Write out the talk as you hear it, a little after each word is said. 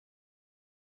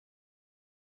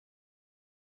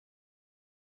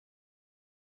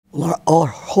Well, our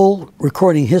whole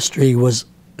recording history was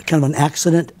kind of an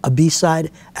accident, a B-side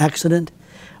accident.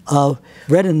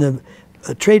 Read in the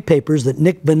trade papers that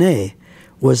Nick Benet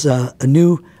was a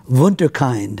new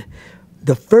Wunderkind,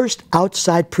 the first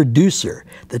outside producer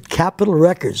that Capitol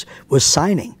Records was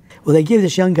signing. Well, they gave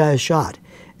this young guy a shot,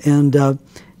 and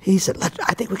he said,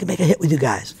 I think we can make a hit with you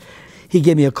guys. He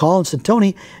gave me a call and said,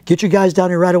 Tony, get your guys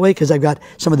down here right away because I've got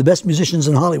some of the best musicians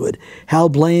in Hollywood, Hal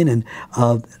Blaine and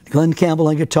Glenn Campbell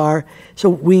on guitar. So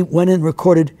we went in and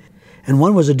recorded, and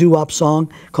one was a doo-wop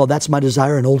song called That's My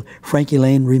Desire, an old Frankie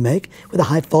Lane remake with a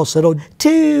high falsetto,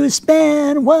 to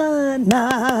spend one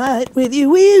night with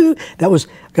you. Woo. That was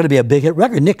going to be a big hit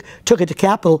record. Nick took it to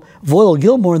Capitol, Voyle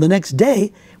Gilmore the next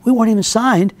day. We weren't even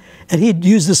signed, and he'd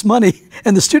used this money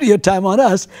and the studio time on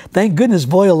us. Thank goodness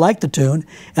Voyle liked the tune,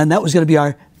 and that was going to be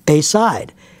our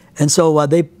A-side. And so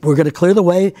they were going to clear the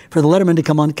way for the Lettermen to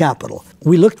come on Capitol.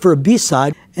 We looked for a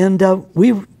B-side, and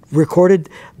we recorded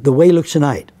The Way You Look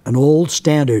Tonight, an old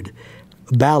standard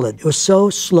ballad. It was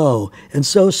so slow and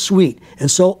so sweet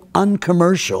and so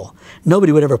uncommercial.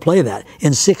 Nobody would ever play that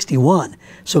in '61.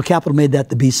 So Capitol made that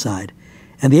the B-side.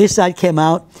 And the A-side came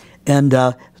out and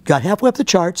got halfway up the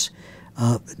charts.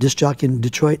 Disc jockey in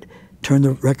Detroit turned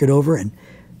the record over and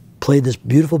played this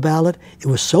beautiful ballad. It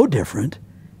was so different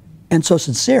and so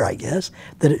sincere, I guess,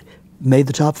 that it made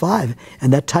the top 5.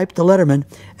 And that typed the Lettermen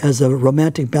as a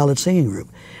romantic ballad singing group.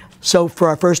 So for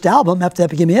our first album, after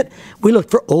that became a hit, we looked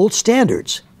for old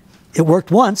standards. It worked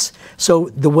once. So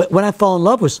When I Fall in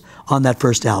Love was on that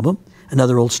first album,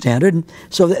 another old standard. And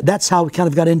so that's how we kind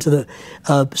of got into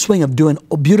the swing of doing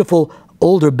beautiful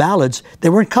older ballads. They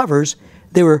weren't covers,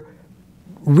 they were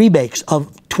remakes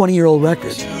of 20-year-old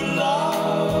records.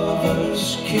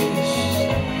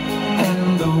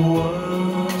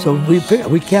 So we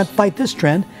figured we can't fight this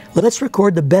trend. Let's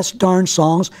record the best darn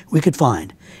songs we could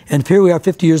find. And here we are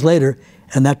 50 years later,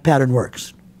 and that pattern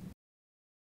works.